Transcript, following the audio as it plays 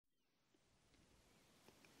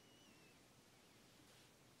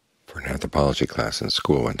anthropology class in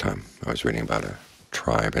school one time. I was reading about a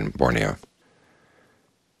tribe in Borneo.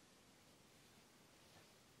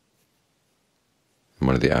 And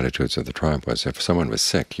one of the attitudes of the tribe was if someone was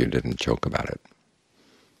sick, you didn't joke about it,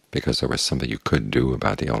 because there was something you could do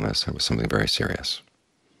about the illness. It was something very serious.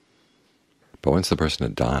 But once the person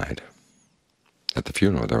had died, at the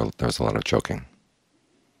funeral there was a lot of joking.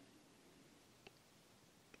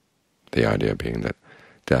 The idea being that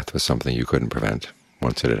death was something you couldn't prevent.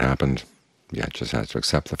 Once it had happened, you just had to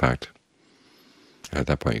accept the fact. And at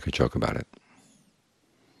that point you could joke about it.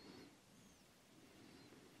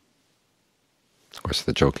 Of course,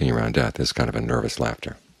 the joking around death is kind of a nervous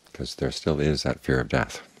laughter, because there still is that fear of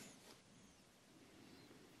death.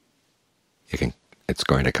 It's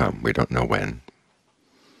going to come. We don't know when.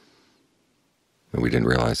 And we didn't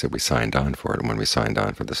realize that we signed on for it when we signed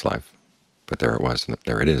on for this life. But there it was,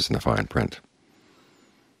 there it is in the fine print.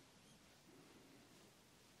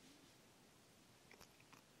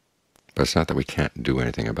 But it's not that we can't do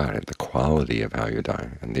anything about it. The quality of how you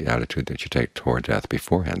die and the attitude that you take toward death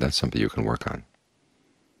beforehand, that's something you can work on.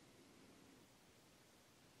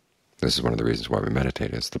 This is one of the reasons why we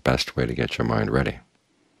meditate. It's the best way to get your mind ready,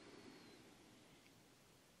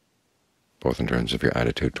 both in terms of your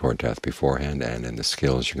attitude toward death beforehand and in the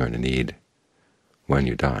skills you're going to need when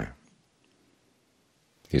you die.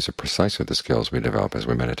 These are precisely the skills we develop as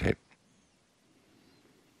we meditate.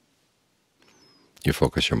 You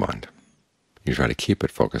focus your mind. You try to keep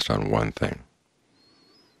it focused on one thing.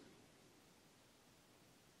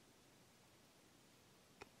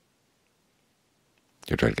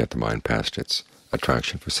 You try to get the mind past its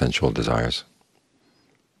attraction for sensual desires.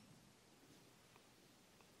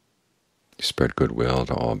 You spread goodwill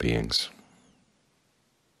to all beings.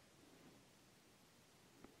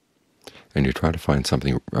 And you try to find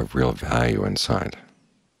something of real value inside.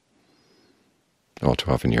 All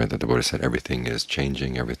too often you hear that the Buddha said everything is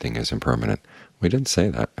changing, everything is impermanent. We didn't say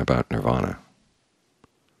that about nirvana.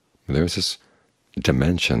 There's this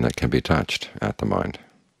dimension that can be touched at the mind,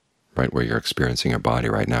 right where you're experiencing your body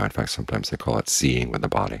right now. In fact, sometimes they call it seeing with the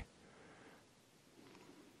body.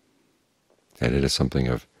 And it is something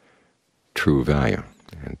of true value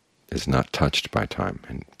and is not touched by time,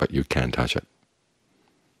 but you can touch it.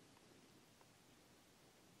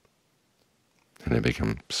 And it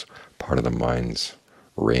becomes part of the mind's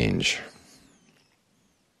range.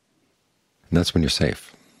 And that's when you're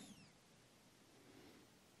safe.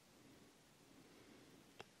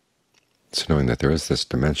 It's knowing that there is this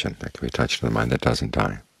dimension that can be touched in the mind that doesn't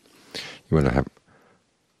die. You want to have,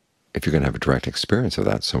 if you're going to have a direct experience of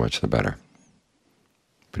that, so much the better.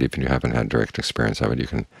 But even if you haven't had direct experience of it, you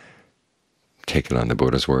can take it on the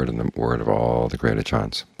Buddha's word and the word of all the great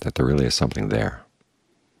acharyas, that there really is something there,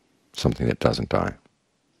 something that doesn't die.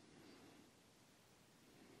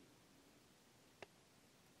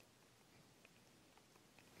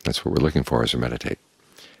 That's what we're looking for as we meditate.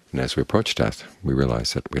 And as we approach death, we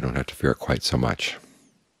realize that we don't have to fear it quite so much.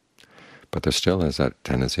 But there still is that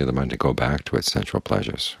tendency of the mind to go back to its sensual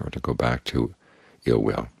pleasures, or to go back to ill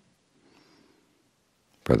will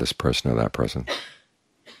for this person or that person.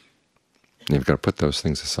 And you've got to put those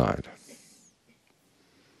things aside.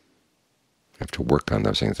 You have to work on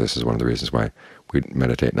those things. This is one of the reasons why we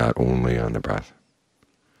meditate not only on the breath.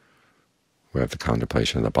 We have the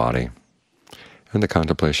contemplation of the body and the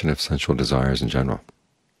contemplation of sensual desires in general.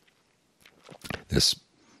 This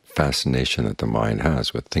fascination that the mind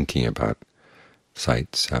has with thinking about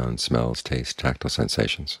sight, sound, smells, taste, tactile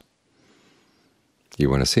sensations. You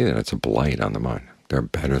want to see that it's a blight on the mind. There are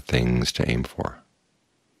better things to aim for.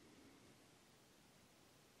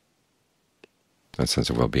 That sense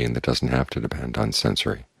of well-being that doesn't have to depend on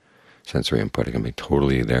sensory input. It can be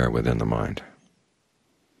totally there within the mind,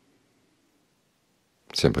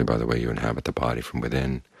 simply by the way you inhabit the body from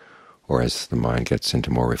within, or as the mind gets into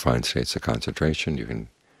more refined states of concentration, you can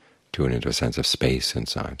tune into a sense of space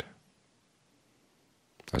inside,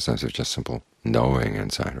 a sense of just simple knowing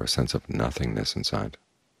inside, or a sense of nothingness inside.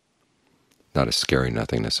 Not a scary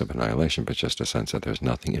nothingness of annihilation, but just a sense that there's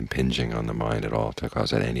nothing impinging on the mind at all to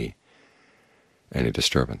cause it any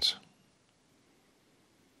disturbance.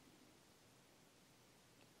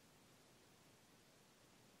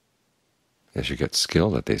 As you get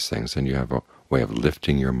skilled at these things, then you have a way of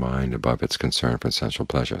lifting your mind above its concern for sensual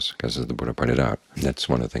pleasures, because as the Buddha pointed out, that's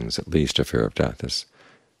one of the things, at least a fear of death, is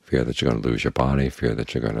fear that you're going to lose your body, fear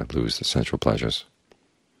that you're going to lose the sensual pleasures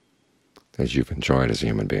that you've enjoyed as a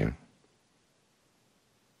human being.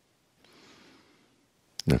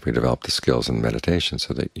 And if we develop the skills in meditation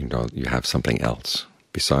so that you know you have something else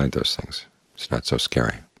beside those things, it's not so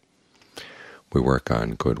scary. We work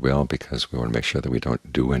on goodwill because we want to make sure that we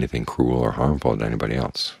don't do anything cruel or harmful to anybody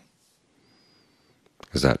else,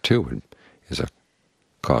 because that too is a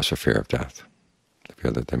cause for fear of death, the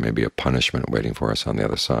fear that there may be a punishment waiting for us on the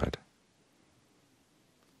other side.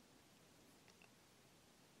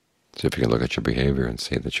 So if you can look at your behavior and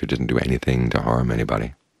see that you didn't do anything to harm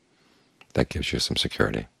anybody, that gives you some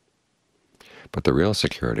security. But the real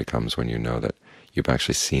security comes when you know that you've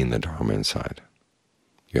actually seen the Dharma inside.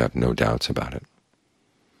 You have no doubts about it.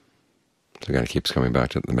 So again, it keeps coming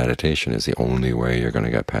back to the meditation is the only way you're going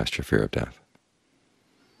to get past your fear of death.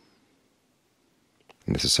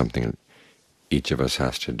 And this is something each of us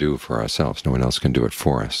has to do for ourselves. No one else can do it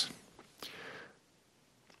for us.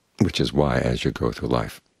 Which is why, as you go through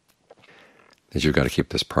life, is you've got to keep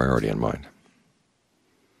this priority in mind.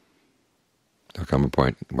 There'll come a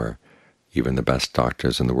point where even the best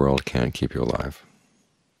doctors in the world can't keep you alive.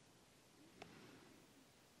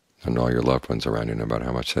 And all your loved ones around you, no matter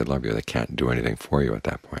how much they love you, they can't do anything for you at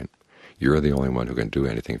that point. You're the only one who can do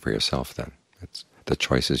anything for yourself then. It's the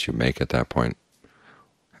choices you make at that point,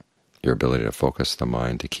 your ability to focus the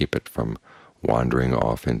mind, to keep it from wandering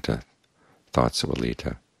off into thoughts that will lead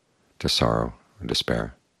to sorrow or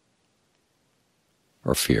despair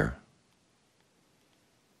or fear.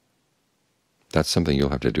 That's something you'll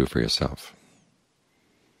have to do for yourself.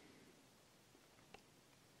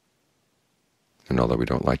 And although we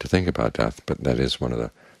don't like to think about death, but that is one of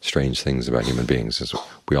the strange things about human beings, is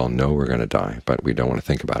we all know we're going to die, but we don't want to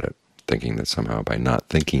think about it, thinking that somehow by not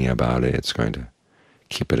thinking about it, it's going to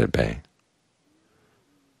keep it at bay.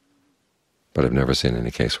 But I've never seen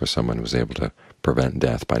any case where someone was able to prevent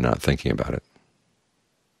death by not thinking about it.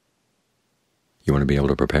 You want to be able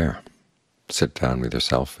to prepare. Sit down with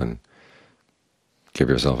yourself and give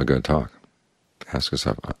yourself a good talk. Ask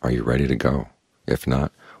yourself, are you ready to go? If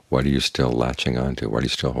not, what are you still latching onto? What are you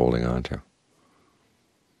still holding on to?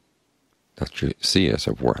 That you see as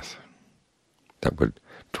of worth, that would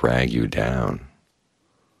drag you down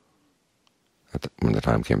when the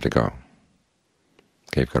time came to go.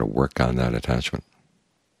 Okay, you've got to work on that attachment.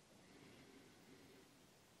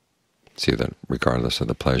 See that regardless of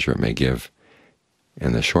the pleasure it may give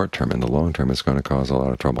in the short term, in the long term, it's going to cause a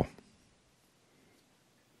lot of trouble.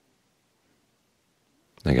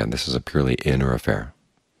 Again, this is a purely inner affair.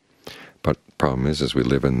 But the problem is we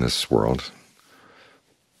live in this world,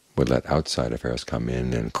 we let outside affairs come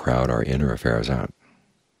in and crowd our inner affairs out.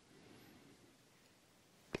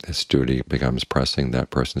 This duty becomes pressing,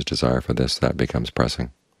 that person's desire for this, that becomes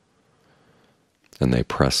pressing. And they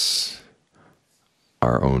press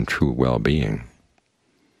our own true well-being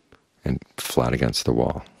and flat against the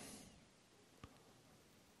wall.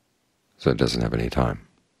 So it doesn't have any time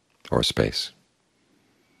or space.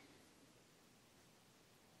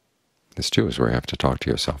 This too is where you have to talk to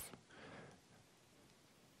yourself.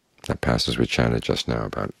 That passage we chanted just now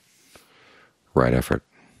about right effort,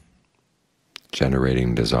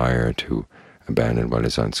 generating desire to abandon what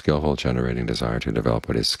is unskillful, generating desire to develop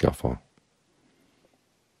what is skillful.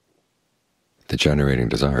 The generating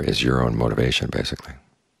desire is your own motivation, basically.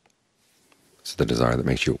 It's the desire that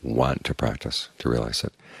makes you want to practice, to realize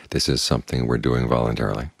that this is something we're doing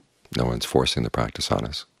voluntarily. No one's forcing the practice on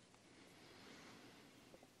us,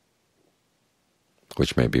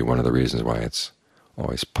 which may be one of the reasons why it's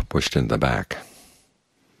always pushed in the back.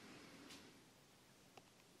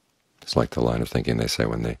 It's like the line of thinking they say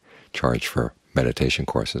when they charge for meditation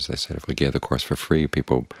courses. They said if we gave the course for free,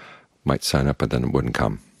 people might sign up, but then it wouldn't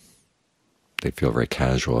come. They'd feel very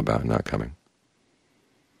casual about not coming.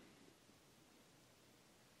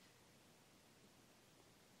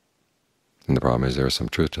 And the problem is there is some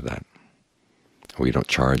truth to that. We don't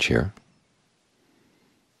charge here.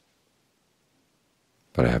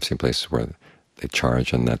 But I have seen places where they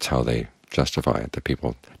charge, and that's how they justify it, that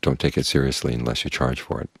people don't take it seriously unless you charge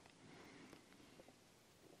for it.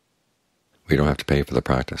 We don't have to pay for the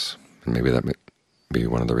practice, and maybe that may be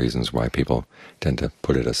one of the reasons why people tend to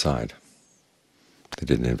put it aside. They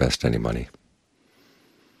didn't invest any money.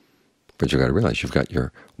 But you've got to realize you've got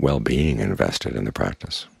your well-being invested in the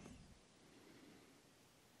practice.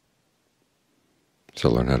 So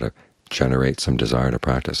learn how to generate some desire to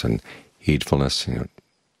practice, and heedfulness,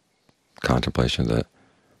 contemplation of the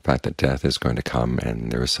fact that death is going to come,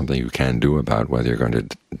 and there is something you can do about whether you're going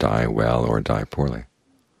to die well or die poorly.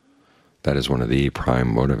 That is one of the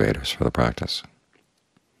prime motivators for the practice.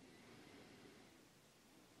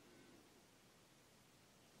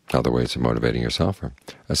 Other ways of motivating yourself are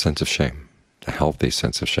a sense of shame, a healthy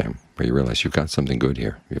sense of shame, where you realize you've got something good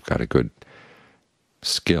here. You've got a good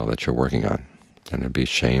skill that you're working on, and it'd be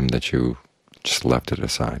shame that you just left it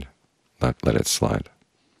aside, let it slide.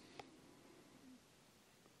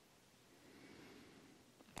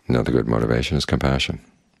 Another good motivation is compassion,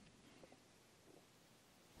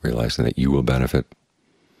 realizing that you will benefit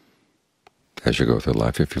as you go through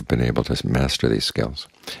life if you've been able to master these skills.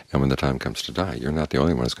 And when the time comes to die, you're not the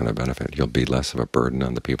only one who's going to benefit. You'll be less of a burden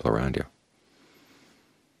on the people around you.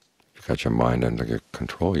 If you've got your mind under your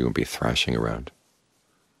control, you won't be thrashing around.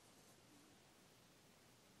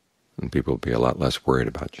 And people will be a lot less worried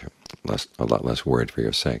about you, a lot less worried for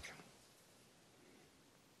your sake.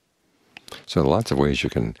 So there are lots of ways you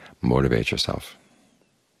can motivate yourself.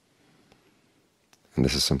 And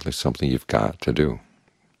this is simply something you've got to do.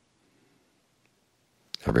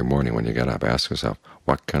 Every morning when you get up, ask yourself,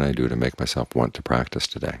 what can I do to make myself want to practice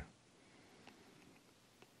today?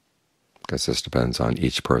 Because this depends on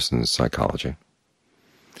each person's psychology.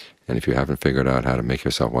 And if you haven't figured out how to make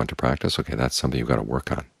yourself want to practice, okay, that's something you've got to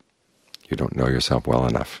work on. You don't know yourself well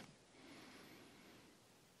enough.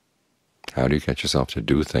 How do you get yourself to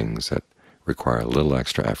do things that require a little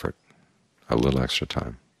extra effort, a little extra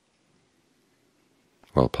time?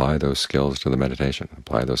 Well, apply those skills to the meditation.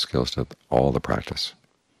 Apply those skills to all the practice.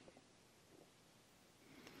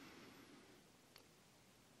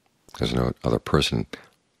 There's no other person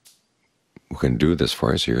who can do this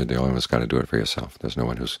for you, so you're the only one who's got to do it for yourself. There's no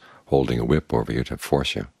one who's holding a whip over you to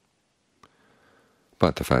force you.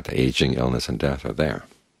 But the fact that aging, illness, and death are there,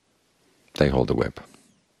 they hold the whip.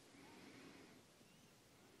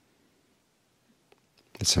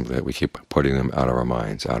 It's simply that we keep putting them out of our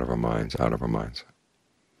minds, out of our minds, out of our minds.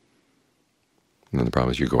 And then the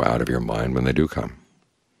problem is you go out of your mind when they do come.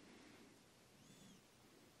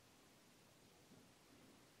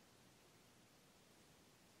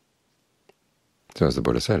 So as the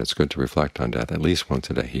Buddha said, it's good to reflect on death at least once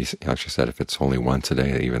a day. He actually said if it's only once a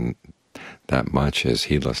day, even that much is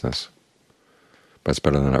heedlessness. But it's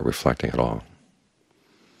better than not reflecting at all.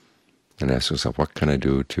 And ask yourself, what can I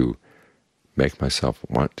do to make myself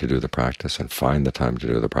want to do the practice and find the time to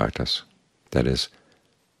do the practice that is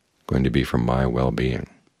going to be for my well-being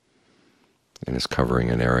and is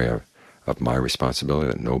covering an area of my responsibility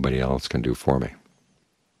that nobody else can do for me.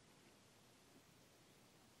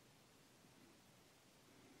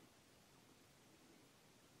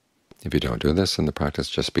 If you don't do this, then the practice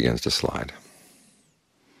just begins to slide.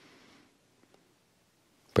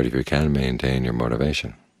 But if you can maintain your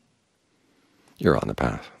motivation, you're on the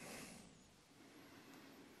path.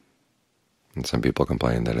 And some people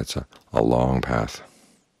complain that it's a long path.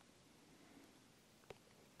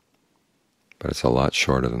 But it's a lot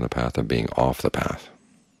shorter than the path of being off the path.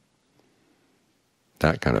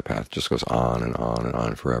 That kind of path just goes on and on and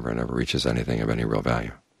on forever and never reaches anything of any real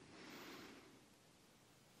value.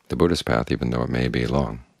 The Buddhist path, even though it may be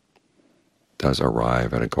long, does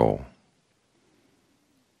arrive at a goal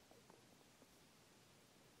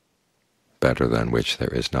better than which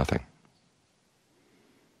there is nothing,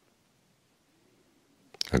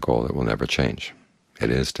 a goal that will never change. It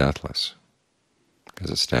is deathless, because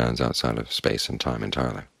it stands outside of space and time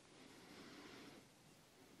entirely.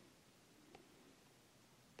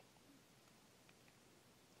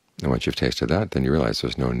 And once you've tasted that, then you realize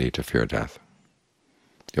there's no need to fear death.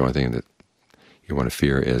 The only thing that you want to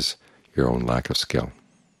fear is your own lack of skill.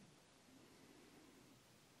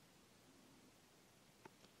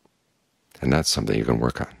 And that's something you can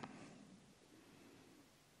work on.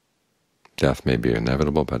 Death may be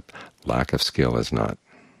inevitable, but lack of skill is not.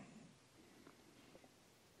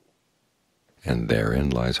 And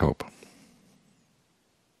therein lies hope.